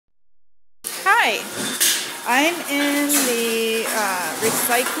Hi, I'm in the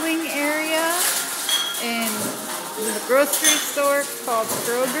recycling area in the grocery store called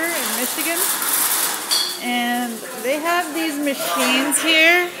Kroger in Michigan, and they have these machines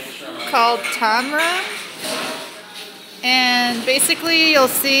here called TOMRA, and basically you'll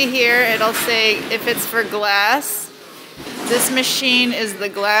see here it'll say if it's for glass, this machine is the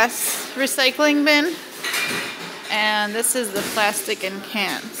glass recycling bin, and this is the plastic and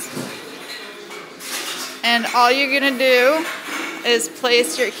cans. And all you're gonna do is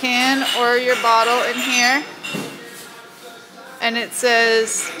place your can or your bottle in here, and it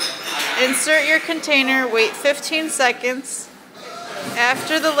says insert your container, wait 15 seconds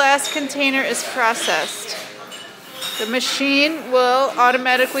after the last container is processed. The machine will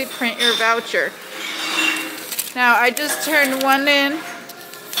automatically print your voucher. Now I just turned one in,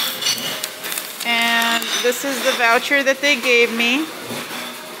 and this is the voucher that they gave me.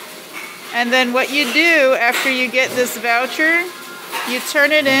 And then what you do after you get this voucher, you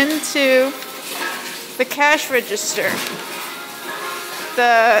turn it into the cash register,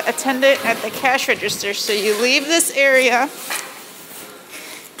 the attendant at the cash register. So you leave this area,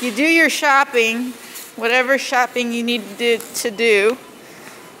 you do your shopping, whatever shopping you need to do.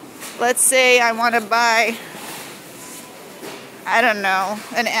 Let's say I want to buy, I don't know,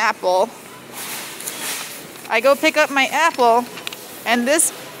 an apple. I go pick up my apple, and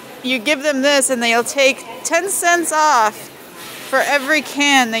this, you give them this and they'll take 10 cents off for every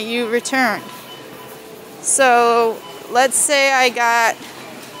can that you returned. So let's say I got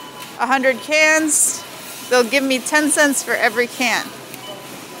 100 cans, they'll give me 10 cents for every can.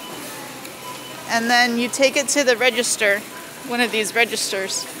 And then you take it to the register, one of these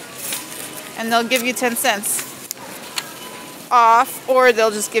registers, and they'll give you 10 cents off, or they'll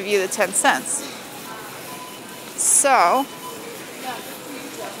just give you the 10 cents. So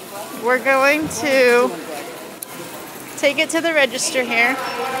we're going to take it to the register here.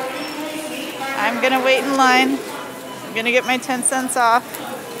 I'm gonna wait in line. I'm gonna get my 10 cents off.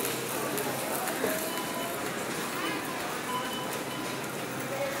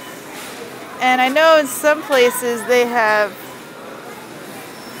 And I know in some places they have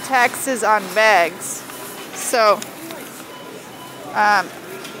taxes on bags. So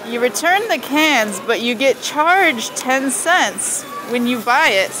you return the cans, but you get charged 10 cents when you buy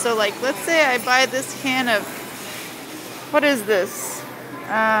it. So like, let's say I buy this can of, what is this?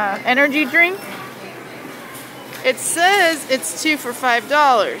 Energy drink. It says it's 2 for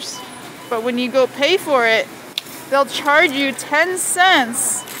 $5, but when you go pay for it, they'll charge you 10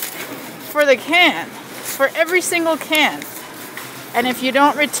 cents for the can, for every single can. And if you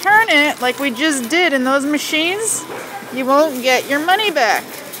don't return it, like we just did in those machines, you won't get your money back.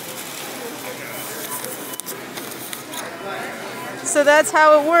 So that's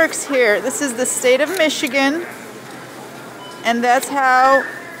how it works here. This is the state of Michigan, and that's how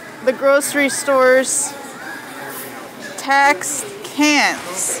the grocery stores tax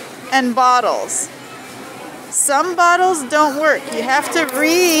cans and bottles. Some bottles don't work. You have to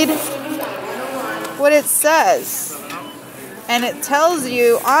read what it says, and it tells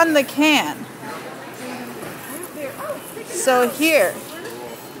you on the can. So here,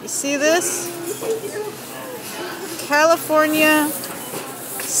 you see this? California,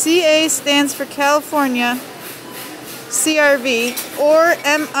 CA stands for California, CRV, or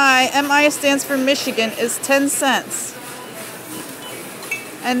MI stands for Michigan, is 10 cents.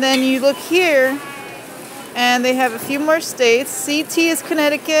 And then you look here, and they have a few more states. CT is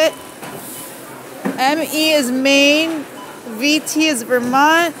Connecticut, ME is Maine, VT is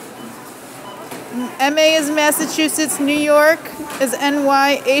Vermont, MA is Massachusetts, New York is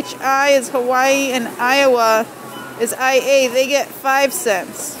NY, HI is Hawaii, and Iowa is IA. They get 5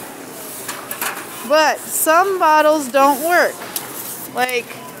 cents. But some bottles don't work. Like,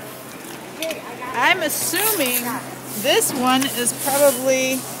 I'm assuming this one is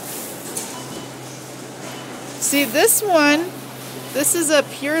probably, see this one, this is a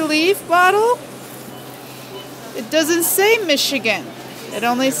Pure Leaf bottle. It doesn't say Michigan. It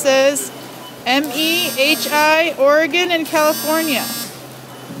only says ME, HI, Oregon, and California.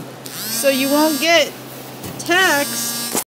 So you won't get taxed